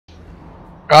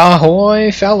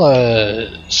Ahoy,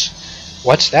 fellas!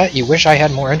 What's that? You wish I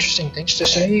had more interesting things to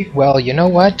say? Well, you know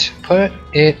what? Put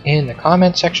it in the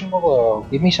comment section below.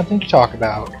 Give me something to talk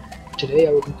about. Today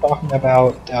I will be talking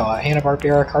about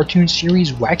Hanna-Barbera cartoon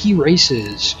series Wacky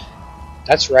Races.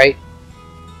 That's right.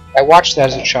 I watched that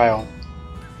as a child.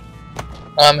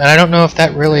 And I don't know if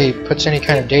that really puts any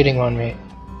kind of dating on me.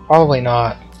 Probably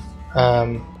not.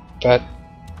 But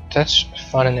that's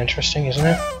fun and interesting, isn't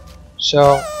it?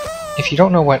 So, if you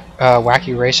don't know what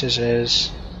Wacky Races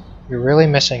is, you're really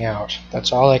missing out.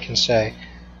 That's all I can say.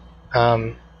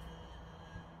 How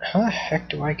the heck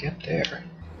do I get there?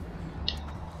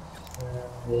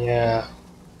 Yeah.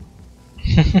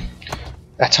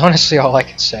 That's honestly all I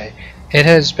can say. It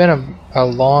has been a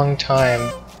long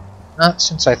time, not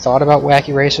since I thought about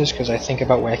Wacky Races, because I think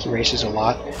about Wacky Races a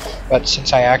lot, but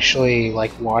since I actually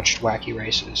like watched Wacky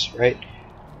Races, right?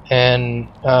 And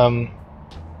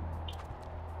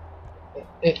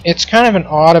it's kind of an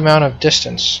odd amount of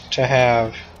distance to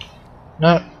have,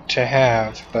 not to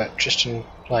have, but just to,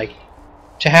 like,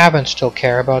 to have and still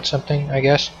care about something, I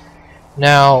guess.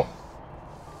 Now,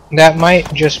 that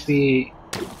might just be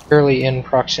purely in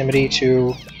proximity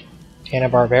to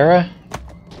Hanna-Barbera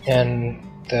and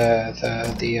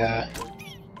the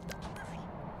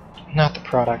not the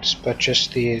products, but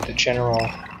just the general,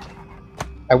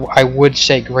 I would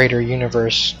say greater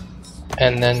universe,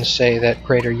 and then say that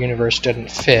greater universe didn't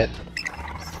fit,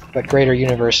 but greater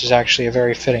universe is actually a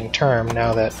very fitting term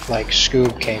now that, like,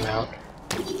 Scoob came out,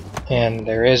 and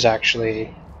there is actually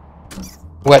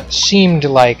what seemed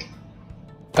like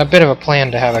a bit of a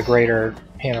plan to have a greater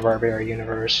Hanna-Barbera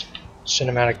universe,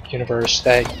 cinematic universe,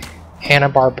 that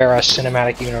Hanna-Barbera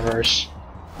cinematic universe.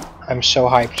 I'm so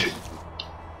hyped.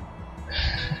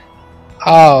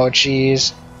 Oh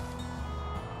jeez.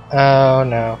 Oh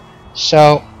no.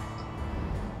 So,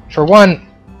 for one,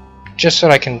 just so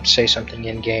that I can say something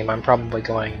in game, I'm probably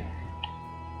going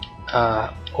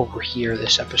over here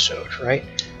this episode, right?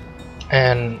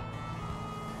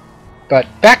 But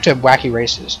back to Wacky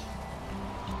Races.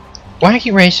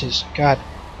 Wacky Races, God,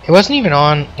 it wasn't even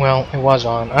on. Well, it was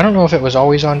on. I don't know if it was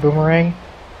always on Boomerang,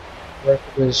 or if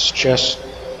it was just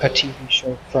a TV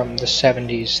show from the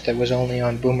 70s that was only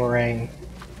on Boomerang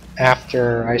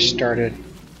after I started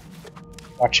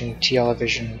watching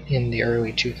television in the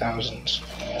early 2000s.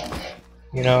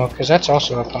 You know, because that's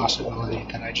also a possibility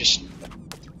that I just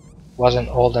wasn't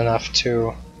old enough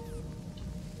to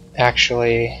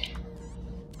actually,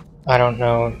 I don't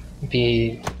know,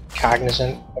 be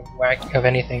cognizant of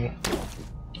anything.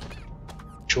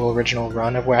 Actual original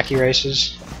run of Wacky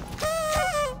Races.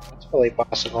 That's fully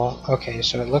possible. Okay,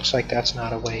 so it looks like that's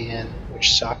not a way in,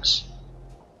 which sucks.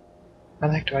 How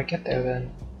the heck do I get there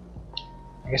then?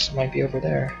 I guess it might be over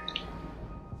there.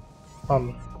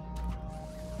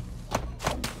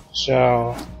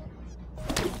 So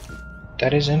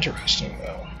that is interesting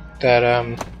though. That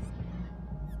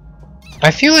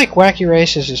I feel like Wacky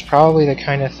Races is probably the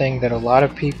kind of thing that a lot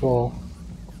of people,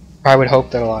 I would hope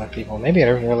that a lot of people, maybe it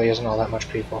really isn't all that much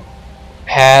people,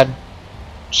 had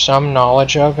some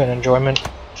knowledge of and enjoyment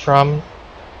from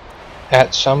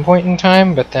at some point in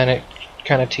time, but then it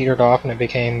kind of teetered off and it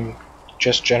became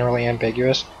just generally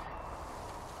ambiguous.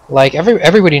 Like,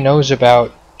 everybody knows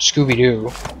about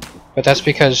Scooby-Doo, but that's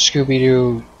because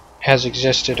Scooby-Doo has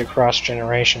existed across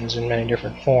generations in many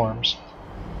different forms.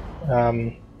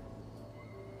 And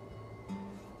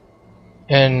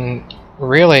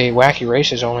really, Wacky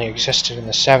Races only existed in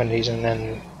the 70s and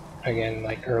then, again,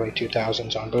 like early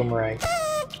 2000s on Boomerang.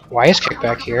 Why is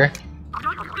Kickback here?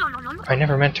 I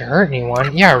never meant to hurt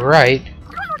anyone. Yeah, right.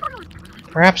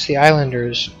 Perhaps the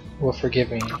Islanders will forgive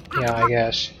me. Yeah, I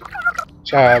guess.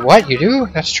 So, what? You do?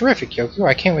 That's terrific, Yoku.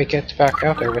 I can't wait to get back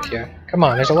out there with you. Come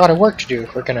on, there's a lot of work to do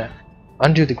if we're gonna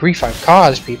undo the grief I've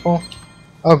caused, people.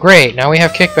 Oh, great. Now we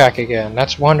have Kickback again.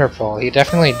 That's wonderful. He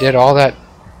definitely did all that.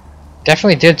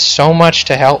 Definitely did so much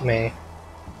to help me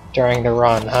during the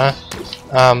run, huh?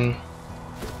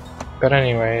 But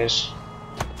anyways,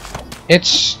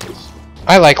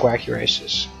 I like Wacky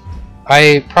Races.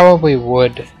 I probably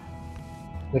would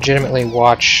legitimately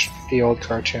watch the old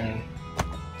cartoon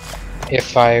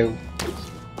if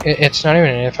it's not even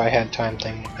an if I had time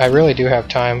thing. I really do have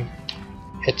time.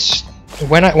 It's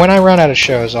when I run out of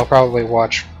shows, I'll probably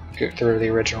watch through the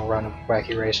original run of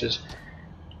Wacky Races.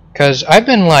 Cause I've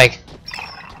been like,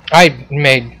 I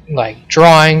made like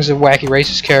drawings of Wacky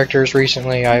Races characters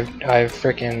recently. I've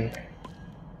freaking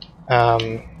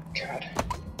God,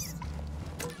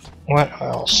 what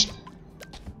else?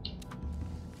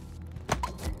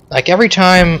 Like every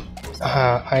time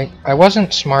I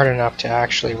wasn't smart enough to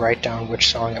actually write down which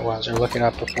song it was or look it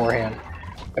up beforehand.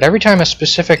 But every time a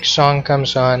specific song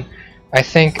comes on, I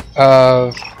think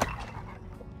of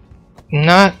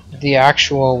not the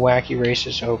actual Wacky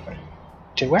Races opening.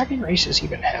 Did Wacky Races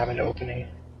even have an opening?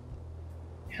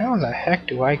 How the heck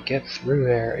do I get through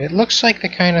there? It looks like the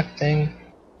kind of thing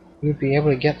you would be able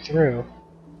to get through,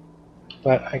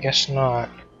 but I guess not.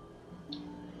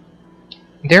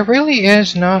 There really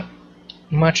is not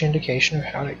much indication of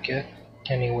how to get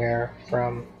anywhere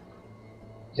from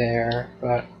there,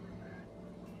 but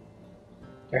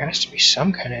there has to be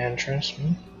some kind of entrance.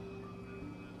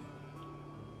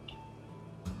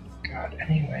 God,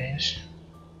 anyways.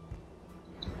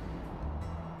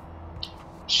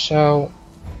 So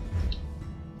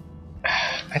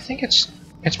I think it's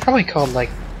probably called like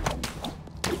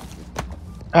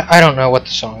I don't know what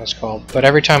the song is called, but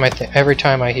every time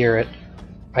I hear it,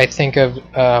 I think of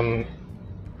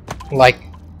like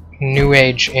New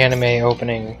Age anime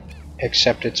opening,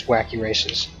 except it's Wacky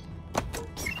Races,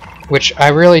 which I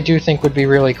really do think would be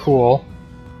really cool.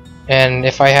 And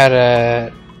if I had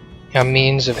a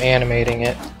means of animating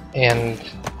it and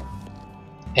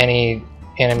any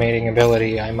animating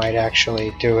ability, I might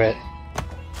actually do it,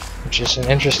 which is an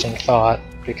interesting thought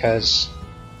because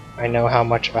I know how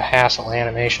much of a hassle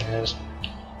animation is.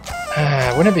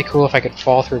 Wouldn't it be cool if I could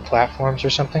fall through platforms or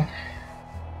something?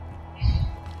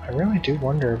 I really do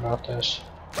wonder about this.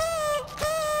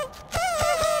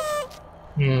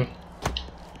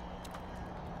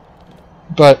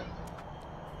 But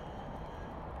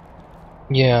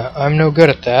yeah, I'm no good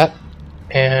at that,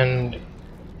 and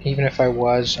even if I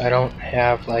was, I don't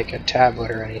have like a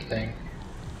tablet or anything.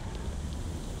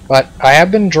 But I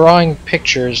have been drawing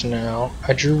pictures now.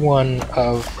 I drew one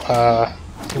of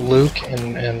Luke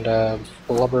and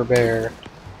Blubber Bear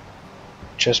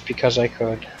just because I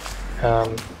could.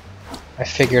 I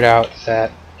figured out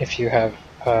that if you have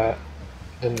the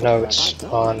notes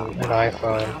on an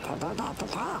iPhone,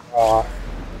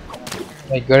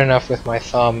 I good enough with my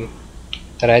thumb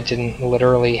that I didn't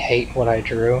literally hate what I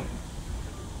drew.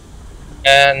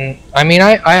 And I mean,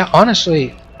 I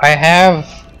honestly, I have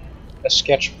a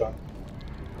sketchbook,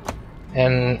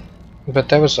 but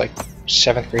that was like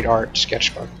 7th grade art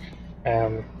sketchbook.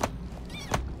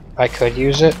 I could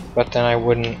use it, but then I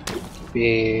wouldn't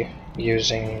be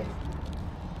using.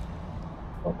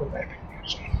 What would I be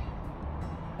using?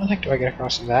 How the heck do I get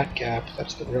across that gap?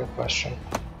 That's the real question.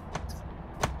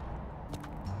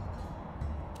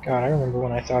 God, I remember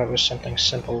when I thought it was something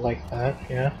simple like that,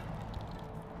 yeah.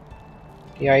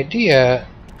 The idea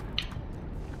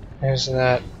is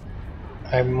that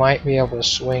I might be able to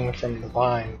swing from the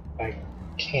vine, but I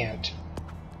can't.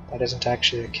 That isn't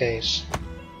actually the case.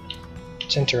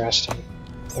 It's interesting.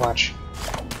 Watch.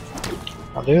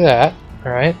 I'll do that,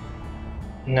 alright?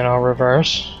 And then I'll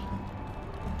reverse.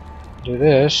 Do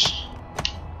this.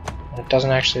 And it doesn't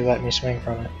actually let me swing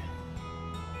from it.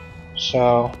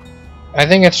 So I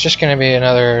think it's just going to be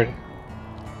another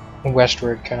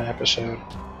westward kind of episode.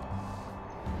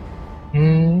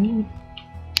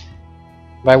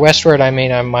 By westward I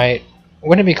mean I might...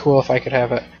 Wouldn't it be cool if I could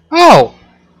have a... Oh!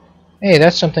 Hey,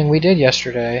 that's something we did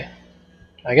yesterday.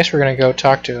 I guess we're going to go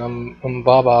talk to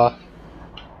Baba.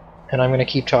 And I'm going to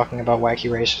keep talking about Wacky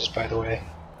Races, by the way.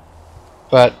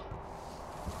 But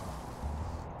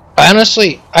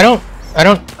honestly, I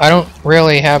don't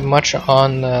really have much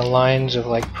on the lines of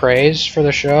like praise for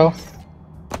the show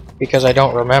because I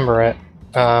don't remember it.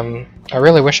 I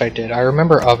really wish I did. I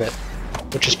remember of it,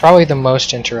 which is probably the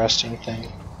most interesting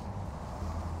thing.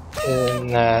 In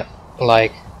that,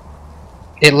 like,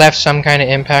 it left some kind of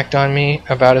impact on me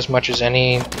about as much as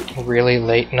any really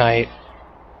late night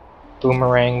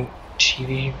boomerang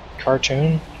TV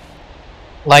cartoon.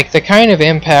 Like the kind of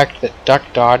impact that Duck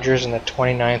Dodgers in the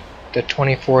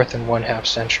 24th and 1/2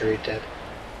 century did.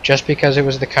 Just because it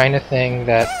was the kind of thing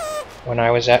that when I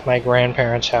was at my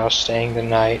grandparents' house staying the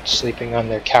night, sleeping on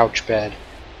their couch bed,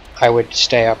 I would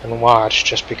stay up and watch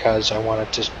just because I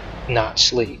wanted to not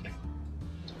sleep.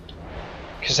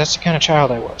 Because that's the kind of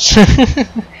child I was.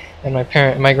 And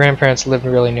my grandparents lived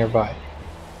really nearby.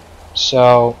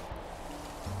 So,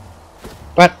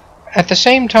 but at the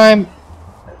same time,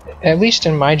 at least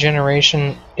in my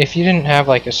generation, if you didn't have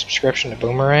like a subscription to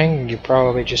Boomerang, you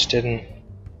probably just didn't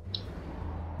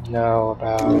know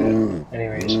about it.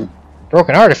 Anyways,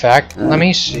 broken artifact. Let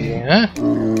me see. Huh?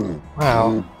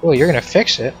 Wow. Cool. You're gonna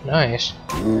fix it. Nice.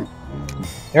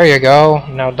 There you go.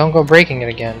 Now don't go breaking it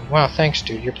again. Wow. Thanks,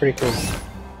 dude. You're pretty cool.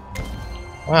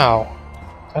 Wow.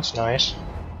 That's nice.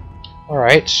 All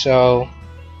right. So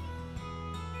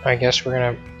I guess we're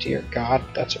gonna. Dear God,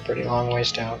 that's a pretty long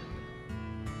ways down.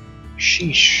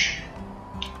 Sheesh.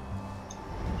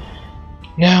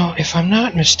 Now, if I'm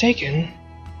not mistaken,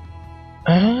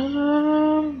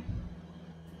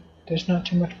 There's not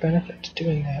too much benefit to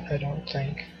doing that, I don't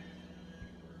think.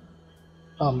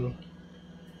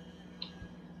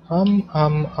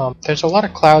 There's a lot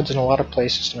of clouds in a lot of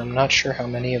places, and I'm not sure how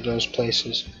many of those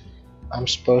places I'm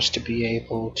supposed to be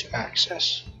able to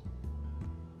access.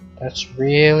 That's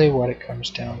really what it comes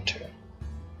down to.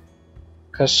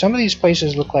 Because some of these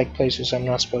places look like places I'm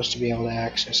not supposed to be able to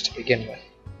access to begin with.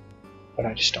 But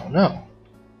I just don't know.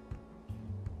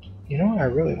 You know what I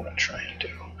really want to try and do?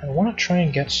 I want to try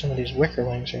and get some of these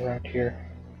wickerlings around here.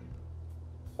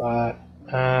 But,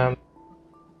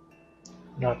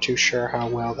 not too sure how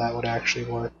well that would actually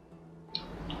work.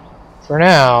 For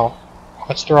now,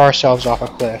 let's throw ourselves off a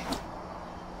cliff.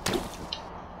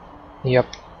 Yep.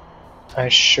 I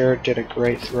sure did a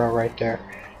great throw right there.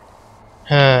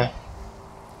 Huh.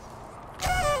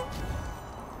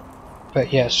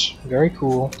 But yes, very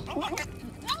cool.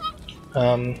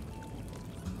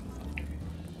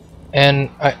 And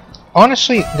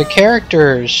honestly, the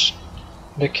characters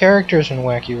in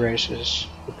Wacky Races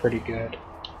were pretty good.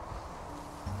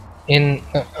 In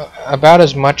about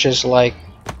as much as like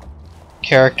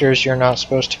characters you're not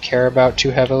supposed to care about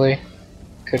too heavily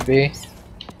could be,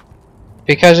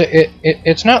 because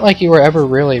it's not like you were ever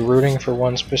really rooting for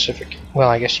one specific. Well,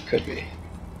 I guess you could be.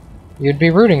 You'd be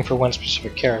rooting for one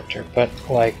specific character, but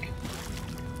like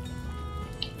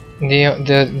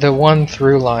the one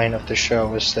through line of the show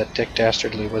was that Dick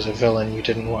Dastardly was a villain you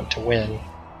didn't want to win,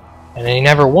 and he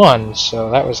never won,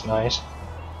 so that was nice.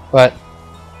 But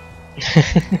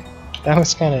that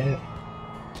was kind of it.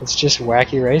 It's just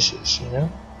Wacky Races, you know?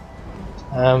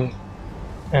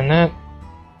 And that,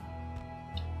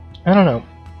 I don't know,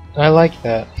 I like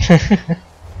that.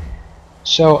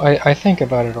 So I think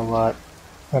about it a lot,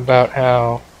 about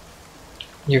how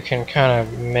you can kind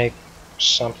of make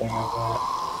something of that.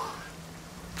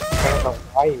 I don't know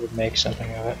why you would make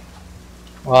something of it.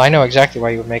 Well, I know exactly why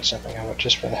you would make something of it,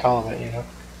 just for the hell of it, you know?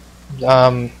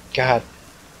 God.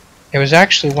 It was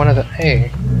actually one of the...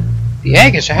 Hey, the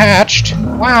egg is hatched!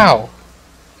 Wow!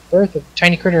 The birth of the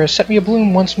tiny critter has set me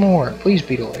abloom once more. Please,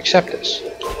 beetle, accept this.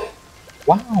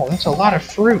 Wow, that's a lot of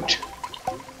fruit!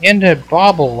 And a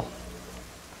bauble.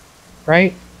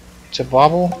 Right? It's a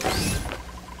bauble?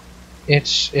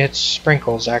 It's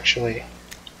sprinkles, actually.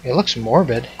 It looks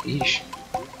morbid. Eesh.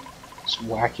 It's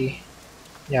wacky.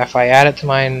 Yeah, if I add it to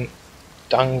my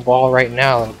dung ball right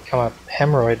now, it'll become a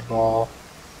hemorrhoid ball.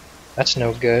 That's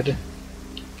no good.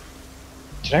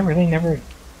 Did I really never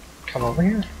come over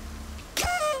here?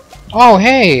 Oh,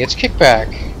 hey, it's Kickback.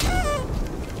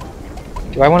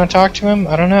 Do I want to talk to him?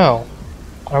 I don't know.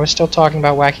 I was still talking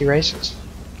about Wacky Races.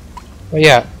 But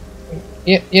yeah,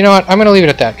 you know what? I'm gonna leave it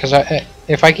at that, because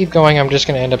if I keep going, I'm just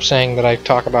gonna end up saying that I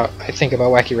think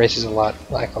about Wacky Races a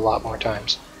lot more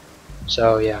times.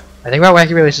 So yeah, I think about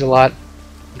Wacky Races a lot.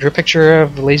 I drew a picture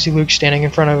of Lazy Luke standing in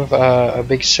front of a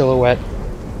big silhouette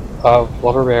of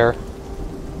Loverboy.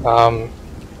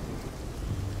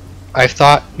 I've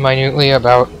thought minutely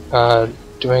about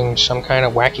doing some kind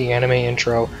of wacky anime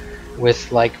intro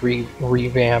with like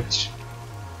revamped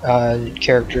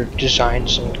character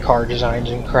designs and car designs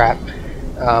and crap.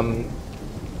 And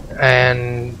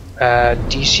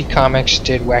DC Comics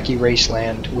did Wacky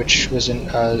Raceland, which was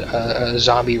a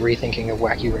zombie rethinking of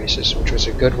Wacky Races, which was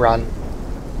a good run,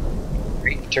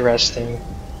 very interesting,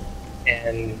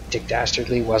 and Dick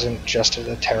Dastardly wasn't just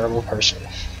a terrible person.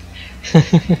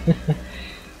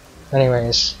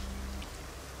 Anyways,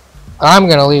 I'm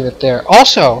gonna leave it there.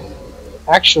 Also,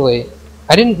 actually,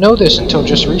 I didn't know this until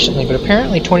just recently, but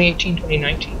apparently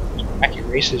 2018-2019 was Wacky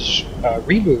Races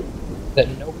reboot that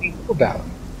nobody knew about.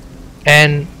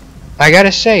 And I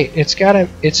gotta say,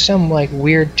 it's some like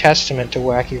weird testament to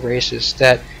Wacky Races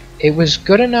that it was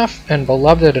good enough and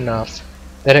beloved enough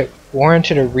that it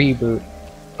warranted a reboot,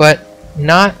 but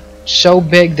not so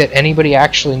big that anybody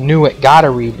actually knew it got a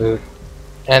reboot.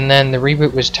 And then the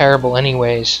reboot was terrible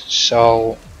anyways,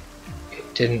 so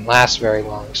it didn't last very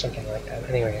long, something like that.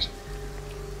 Anyways,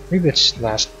 reboots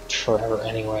last forever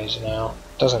anyways now.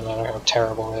 Doesn't matter how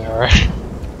terrible they are.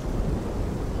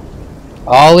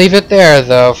 I'll leave it there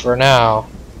though for now.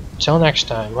 Till next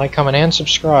time, like, comment, and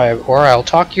subscribe, or I'll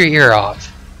talk your ear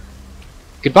off.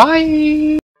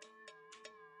 Goodbye!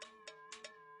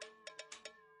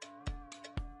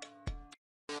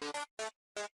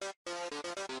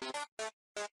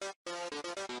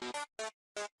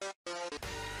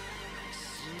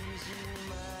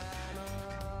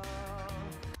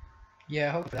 Yeah,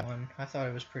 I hope that one. I thought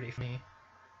it was pretty funny.